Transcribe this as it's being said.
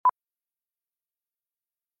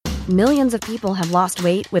Millions of people have lost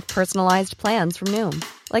weight with personalized plans from Noom.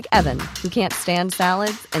 Like Evan, who can't stand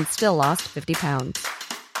salads and still lost 50 pounds.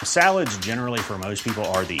 Salads generally for most people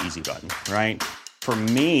are the easy button, right? For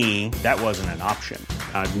me, that wasn't an option.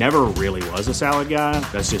 I never really was a salad guy.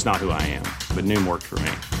 That's just not who I am. But Noom worked for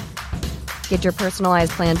me. Get your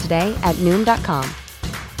personalized plan today at Noom.com.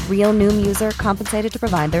 Real Noom user compensated to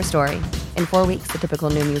provide their story. In 4 weeks, the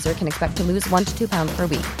typical Noom user can expect to lose 1 to 2 pounds per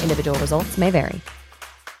week. Individual results may vary.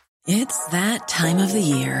 It's that time of the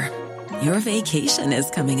year. Your vacation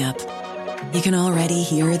is coming up. You can already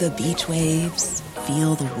hear the beach waves,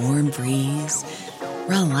 feel the warm breeze,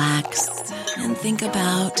 relax, and think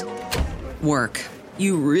about work.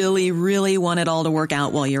 You really, really want it all to work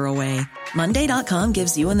out while you're away. Monday.com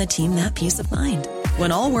gives you and the team that peace of mind.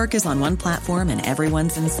 When all work is on one platform and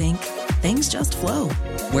everyone's in sync, things just flow.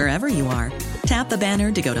 Wherever you are, tap the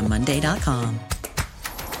banner to go to Monday.com.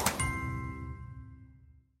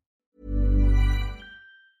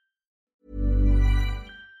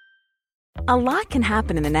 A lot can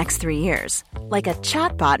happen in the next 3 years. Like a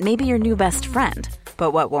chatbot may be your new best friend.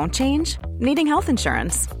 But what won't change? Needing health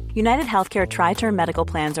insurance. United Healthcare Tri-Term Medical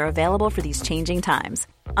Plans are available for these changing times.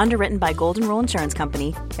 Underwritten by Golden Rule Insurance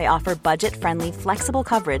Company, they offer budget-friendly, flexible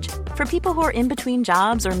coverage for people who are in between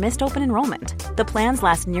jobs or missed open enrollment. The plans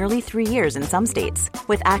last nearly 3 years in some states,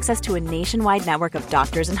 with access to a nationwide network of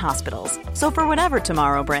doctors and hospitals. So for whatever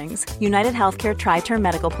tomorrow brings, United Healthcare Tri-Term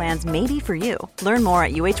Medical Plans may be for you. Learn more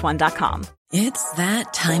at uh1.com. It's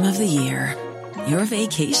that time of the year. Your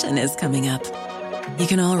vacation is coming up. You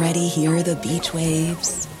can already hear the beach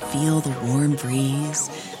waves, feel the warm breeze,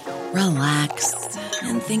 relax,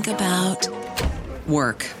 and think about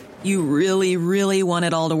work. You really, really want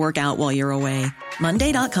it all to work out while you're away.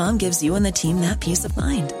 Monday.com gives you and the team that peace of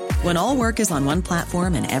mind. When all work is on one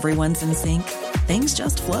platform and everyone's in sync, things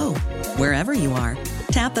just flow. Wherever you are,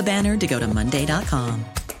 tap the banner to go to Monday.com.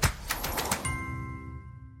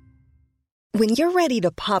 When you're ready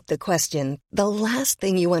to pop the question, the last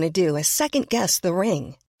thing you want to do is second-guess the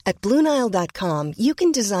ring. At BlueNile.com, you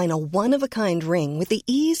can design a one-of-a-kind ring with the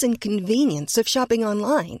ease and convenience of shopping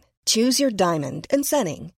online. Choose your diamond and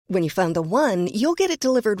setting. When you find the one, you'll get it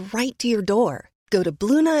delivered right to your door. Go to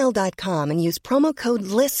BlueNile.com and use promo code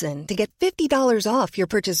LISTEN to get $50 off your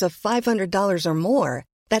purchase of $500 or more.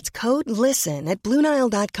 That's code LISTEN at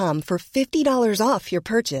BlueNile.com for $50 off your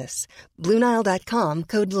purchase. BlueNile.com,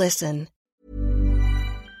 code LISTEN.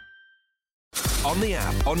 On the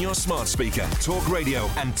app, on your smart speaker, Talk Radio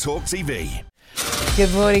and Talk TV.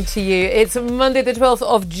 Good morning to you. It's Monday the 12th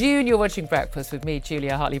of June. You're watching Breakfast with me,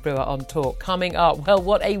 Julia Hartley-Brewer, on Talk. Coming up, well,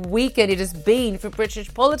 what a weekend it has been for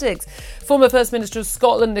British politics. Former First Minister of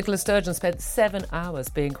Scotland, Nicola Sturgeon, spent 7 hours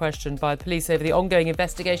being questioned by police over the ongoing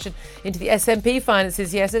investigation into the SNP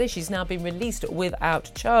finances yesterday. She's now been released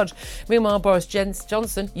without charge. Meanwhile, Boris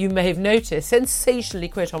Johnson, you may have noticed, sensationally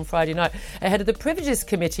quit on Friday night ahead of the Privileges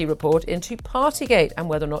Committee report into Partygate and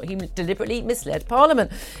whether or not he deliberately misled Parliament.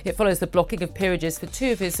 It follows the blocking of peerages for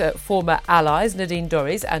two of his former allies, Nadine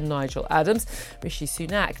Dorries and Nigel Adams. Rishi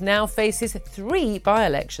Sunak now faces 3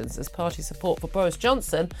 by-elections as party support for Boris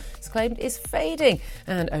Johnson is claimed is fading.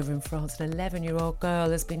 And over in France, an 11-year-old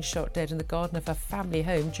girl has been shot dead in the garden of her family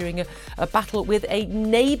home during a battle with a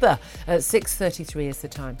neighbour. At 6:33 is the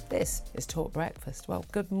time. This is Talk Breakfast. Well,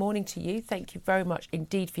 good morning to you. Thank you very much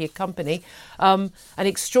indeed for your company. An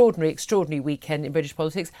extraordinary weekend in British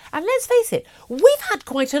politics. And let's face it, we've had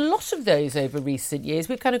quite a lot of those over recent years.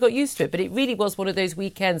 We've kind of got used to it, but it really was one of those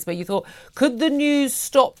weekends where you thought, could the news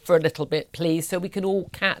stop for a little bit, please, so we can all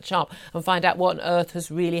catch up and find out what on earth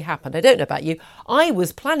has really happened. I don't know about you. I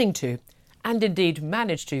was planning to, and indeed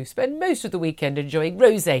managed to, spend most of the weekend enjoying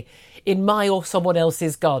rosé in my or someone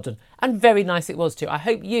else's garden. And very nice it was too. I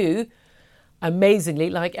hope you, amazingly,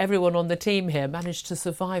 like everyone on the team here, managed to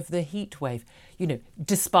survive the heat wave,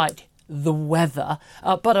 despite the weather,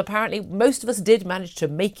 but apparently most of us did manage to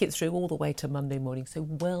make it through all the way to Monday morning, so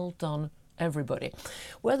well done everybody.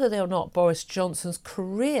 Whether or not Boris Johnson's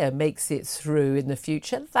career makes it through in the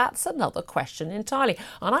future, that's another question entirely,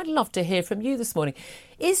 and I'd love to hear from you this morning.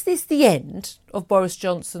 Is this the end of Boris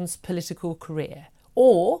Johnson's political career,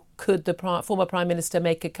 or could the former Prime Minister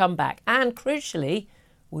make a comeback? And crucially,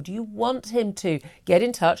 would you want him to? Get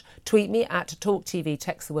in touch. Tweet me at Talk TV.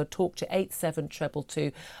 Text the word Talk to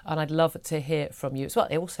 87222. And I'd love to hear from you as well.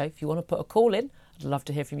 Also, if you want to put a call in, I'd love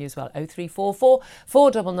to hear from you as well. 0344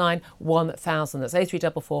 499 1000. That's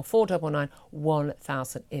 0344 499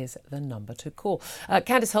 1000 is the number to call.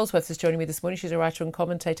 Candice Holsworth is joining me this morning. She's a writer and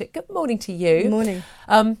commentator. Good morning to you. Good morning.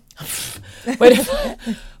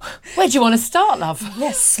 Where do you want to start, love?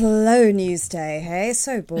 Yes, slow news day, hey?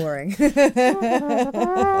 So boring.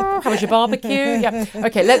 How was your barbecue? Yeah.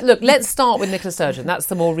 Okay, let's start with Nicola Sturgeon. That's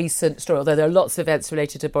the more recent story, although there are lots of events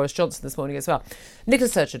related to Boris Johnson this morning as well. Nicola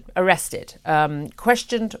Sturgeon, arrested,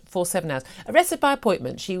 questioned for 7 hours. Arrested by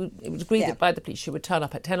appointment. It was agreed that by the police she would turn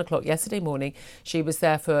up at 10 o'clock yesterday morning. She was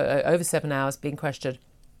there for over 7 hours being questioned.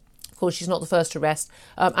 Of course, she's not the first arrest,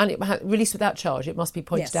 and it released without charge. It must be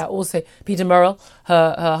pointed out. Also, Peter Murrell,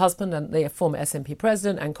 her husband and the former SNP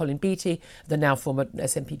president, and Colin Beattie, the now former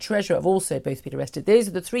SNP treasurer, have also both been arrested. These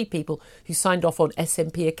are the three people who signed off on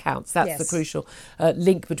SNP accounts. That's the crucial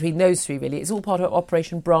link between those three, really. It's all part of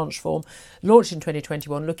Operation Branchform, launched in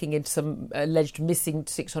 2021, looking into some alleged missing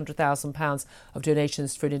 £600,000 of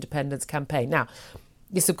donations for an independence campaign. Now,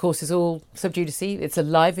 this, of course, is all sub judice. It's a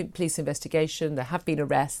live police investigation. There have been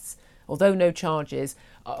arrests. Although no charges,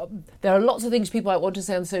 there are lots of things people might want to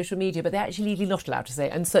say on social media, but they're actually legally not allowed to say,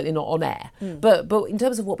 and certainly not on air. But in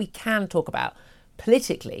terms of what we can talk about,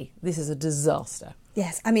 politically, this is a disaster.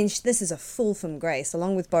 Yes, I mean, this is a fall from grace.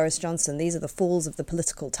 Along with Boris Johnson, these are the falls of the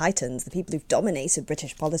political titans, the people who've dominated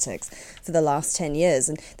British politics for the last 10 years.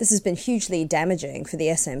 And this has been hugely damaging for the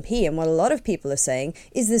SNP. And what a lot of people are saying,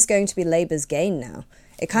 is this going to be Labour's gain now?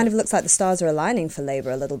 It kind of looks like the stars are aligning for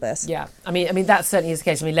Labour a little bit. Yeah, I mean that certainly is the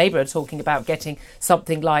case. I mean, Labour are talking about getting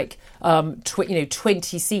something like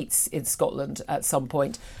 20 seats in Scotland at some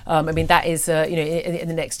point. I mean, that is in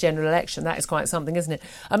the next general election. That is quite something, isn't it?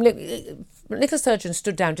 I mean, Nicola Sturgeon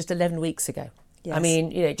stood down just 11 weeks ago. Yes. I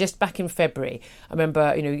mean, just back in February, I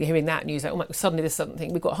remember, hearing that news, like, oh my, suddenly there's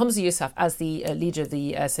something. We've got Humza Yousaf as the leader of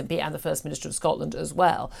the SNP and the First Minister of Scotland as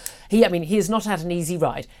well. He has not had an easy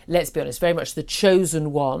ride, let's be honest, very much the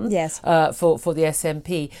chosen one for the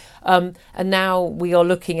SNP. And now we are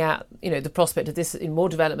looking at, the prospect of this, in more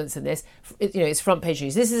developments in this, it's front page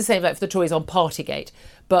news. This is the same like for the Tories on Partygate,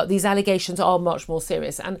 but these allegations are much more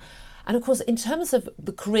serious. And of course, in terms of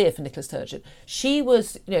the career for Nicola Sturgeon, she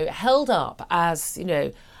was, held up as,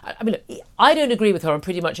 I mean, look, I don't agree with her on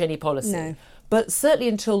pretty much any policy, but certainly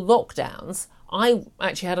until lockdowns, I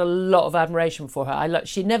actually had a lot of admiration for her.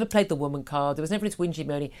 She never played the woman card. There was never this whingy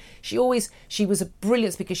moany. She was a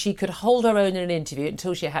brilliant speaker. She could hold her own in an interview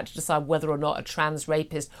until she had to decide whether or not a trans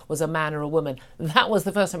rapist was a man or a woman. That was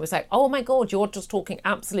the first time it was like, oh my God, you're just talking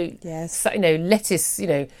absolute, lettuce,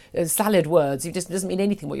 salad words. It just doesn't mean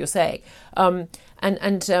anything what you're saying. But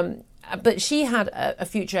she had a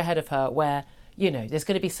future ahead of her where, there's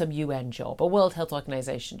going to be some UN job, a World Health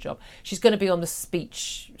Organization job. She's going to be on the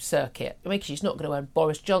speech circuit. Maybe she's not going to earn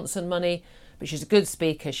Boris Johnson money, but she's a good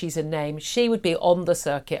speaker. She's a name. She would be on the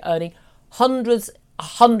circuit earning hundreds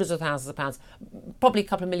of thousands of pounds, probably a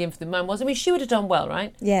couple of million for the memoirs. I mean, she would have done well,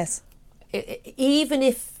 right? Yes. Even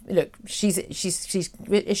if, look, she's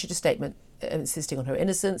issued a statement insisting on her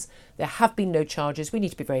innocence. There have been no charges. We need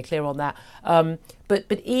to be very clear on that.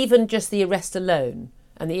 But even just the arrest alone,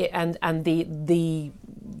 and the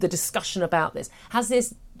discussion about this, has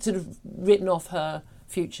this sort of written off her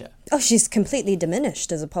future? Oh, she's completely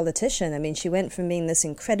diminished as a politician. I mean, she went from being this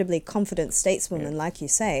incredibly confident stateswoman, like you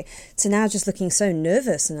say, to now just looking so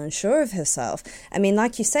nervous and unsure of herself. I mean,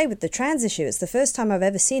 like you say, with the trans issue, it's the first time I've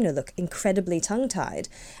ever seen her look incredibly tongue-tied.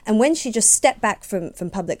 And when she just stepped back from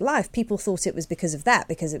public life, people thought it was because of that,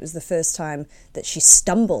 because it was the first time that she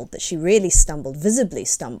stumbled, that she really stumbled, visibly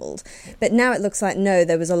stumbled. But now it looks like, no,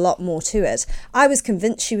 there was a lot more to it. I was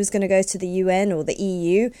convinced she was going to go to the UN or the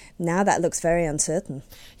EU. Now that looks very uncertain.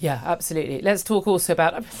 Yeah, absolutely. Let's talk also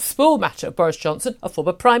about a small matter of Boris Johnson, a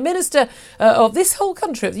former Prime Minister of this whole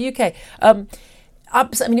country, of the UK. I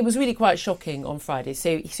mean, it was really quite shocking on Friday.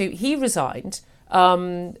 So he resigned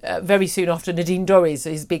very soon after Nadine Dorries,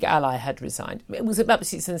 his big ally, had resigned. It was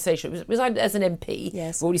absolutely sensational. It was resigned as an MP.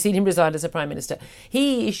 Yes. We've already seen him resign as a Prime Minister.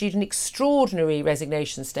 He issued an extraordinary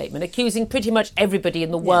resignation statement accusing pretty much everybody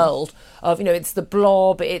in the world of, it's the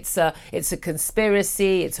blob, it's a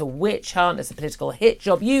conspiracy, it's a witch hunt, it's a political hit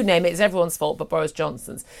job, you name it, it's everyone's fault but Boris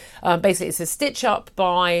Johnson's. Basically, it's a stitch-up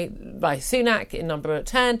by Sunak in number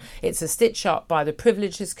 10, it's a stitch-up by the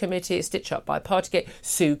Privileges Committee, it's a stitch-up by Partygate,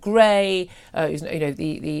 Sue Gray, who's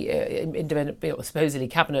the independent, supposedly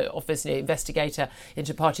cabinet office investigator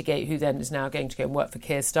into Partygate, who then is now going to go and work for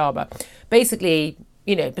Keir Starmer. Basically,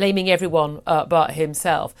 blaming everyone but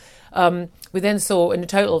himself. We then saw in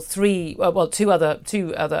total two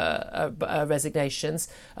other resignations,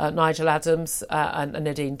 Nigel Adams and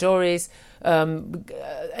Nadine Dorries.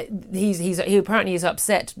 He apparently is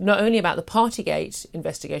upset not only about the Partygate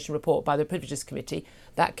investigation report by the Privileges Committee,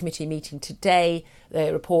 that committee meeting today,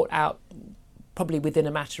 they report out probably within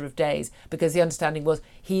a matter of days, because the understanding was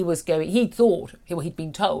he'd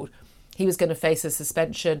been told he was going to face a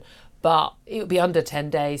suspension, but it would be under 10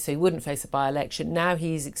 days, so he wouldn't face a by-election. Now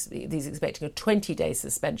he's expecting a 20-day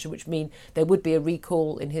suspension, which means there would be a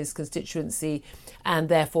recall in his constituency, and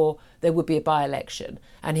therefore there would be a by-election.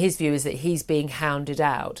 And his view is that he's being hounded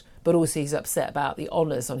out, but also he's upset about the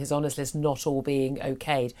honours on his honours list not all being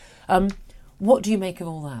okayed. What do you make of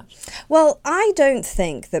all that? Well, I don't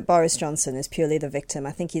think that Boris Johnson is purely the victim.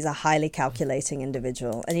 I think he's a highly calculating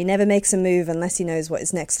individual, and he never makes a move unless he knows what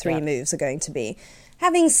his next three moves are going to be.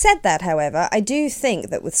 Having said that, however, I do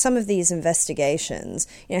think that with some of these investigations,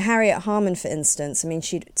 Harriet Harman, for instance, I mean,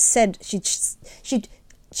 she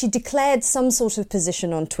declared some sort of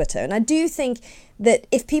position on Twitter, and I do think that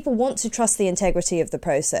if people want to trust the integrity of the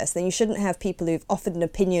process, then you shouldn't have people who've offered an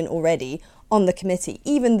opinion already on the committee,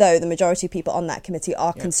 even though the majority of people on that committee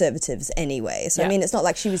are Conservatives anyway. So, I mean, it's not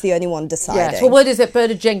like she was the only one deciding. Yes. Well, word is that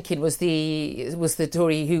Bernard Jenkins was the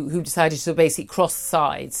Tory who decided to basically cross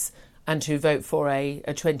sides and to vote for a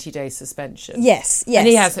 20-day suspension. Yes. And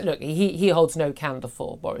he holds no candle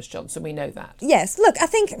for Boris Johnson. We know that. Yes. Look, I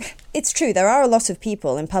think it's true. There are a lot of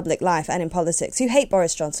people in public life and in politics who hate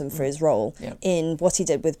Boris Johnson for his role in what he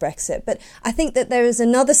did with Brexit. But I think that there is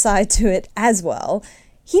another side to it as well.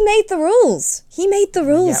 He made the rules.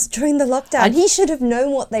 During the lockdown. And he should have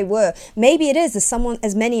known what they were. Maybe it is,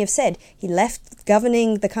 as many have said, he left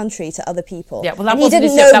governing the country to other people. Yeah, well, and he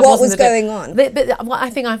didn't know what was going on. But what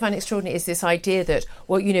I think I find extraordinary is this idea that,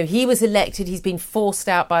 he was elected, he's been forced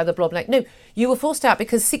out by the blob. Like, no, you were forced out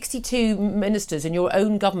because 62 ministers in your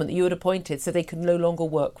own government that you had appointed said they could no longer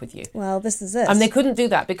work with you. Well, this is it. And they couldn't do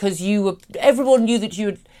that because everyone knew that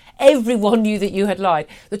you had lied.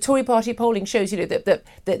 The Tory party polling shows,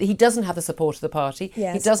 that he doesn't have the support of the party.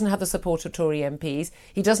 Yes. He doesn't have the support of Tory MPs.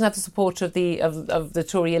 He doesn't have the support of the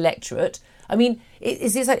Tory electorate. I mean,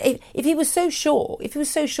 if he was so sure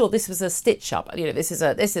this was a stitch up, this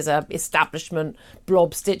is a establishment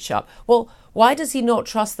blob stitch up. Well, why does he not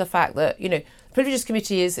trust the fact that the Privileges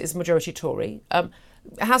Committee is majority Tory?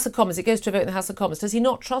 House of Commons, it goes to a vote in the House of Commons. Does he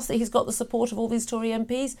not trust that he's got the support of all these Tory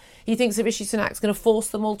MPs? He thinks that Rishi Sunak's going to force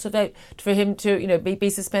them all to vote for him to, be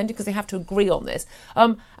suspended because they have to agree on this.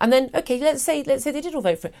 And then, let's say they did all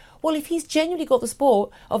vote for it. Well, if he's genuinely got the support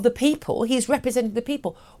of the people, he's representing the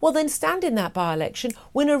people. Well, then stand in that by-election,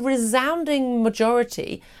 win a resounding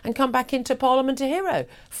majority, and come back into Parliament a hero.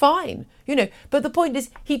 Fine, But the point is,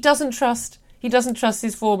 he doesn't trust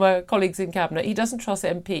his former colleagues in Cabinet, he doesn't trust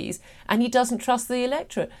MPs, and he doesn't trust the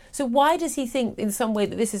electorate. So why does he think in some way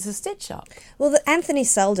that this is a stitch-up? Well, Anthony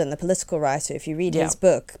Seldon, the political writer, if you read his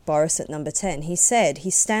book, Boris at Number 10, he said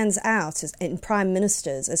he stands out in prime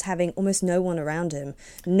ministers as having almost no one around him,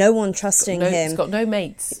 no one trusting him. He's got no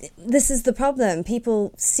mates. This is the problem.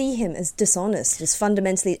 People see him as dishonest, as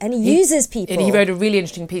fundamentally, and he uses people. And he wrote a really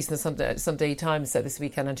interesting piece in the Sunday Times this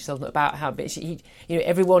weekend, Anthony Seldon, about how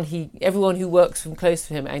everyone who works from close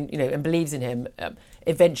to him and believes in him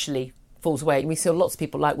eventually falls away. And we saw lots of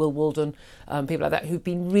people like Will Walden, people like that, who've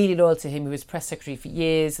been really loyal to him, who was press secretary for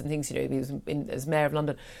years and things, he was as mayor of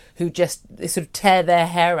London, who they sort of tear their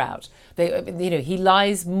hair out. He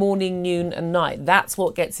lies morning, noon and night. That's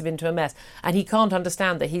what gets him into a mess. And he can't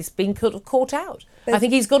understand that he's been caught out. I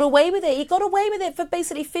think he's got away with it. He got away with it for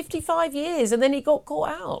basically 55 years and then he got caught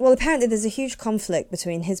out. Well, apparently there's a huge conflict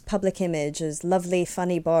between his public image as lovely,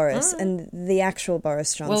 funny Boris and the actual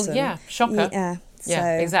Boris Johnson. Well, yeah, shocker. Yeah.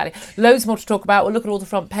 Yeah, exactly. Loads more to talk about. We'll look at all the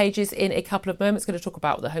front pages in a couple of moments. Going to talk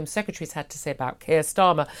about what the Home Secretary's had to say about Keir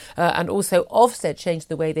Starmer and also Ofsted changed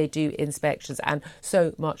the way they do inspections and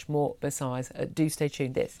so much more besides. Do stay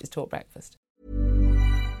tuned. This is Talk Breakfast.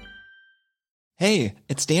 Hey,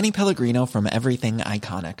 it's Danny Pellegrino from Everything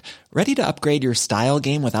Iconic. Ready to upgrade your style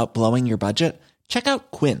game without blowing your budget? Check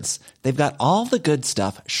out Quince. They've got all the good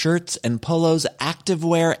stuff, shirts and polos,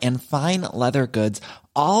 activewear, and fine leather goods,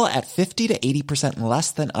 all at 50 to 80%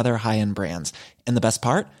 less than other high-end brands. And the best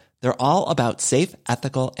part? They're all about safe,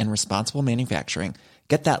 ethical, and responsible manufacturing.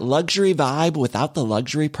 Get that luxury vibe without the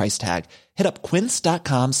luxury price tag. Hit up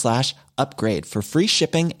quince.com/upgrade for free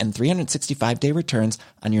shipping and 365-day returns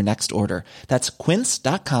on your next order. That's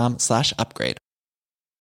quince.com/upgrade.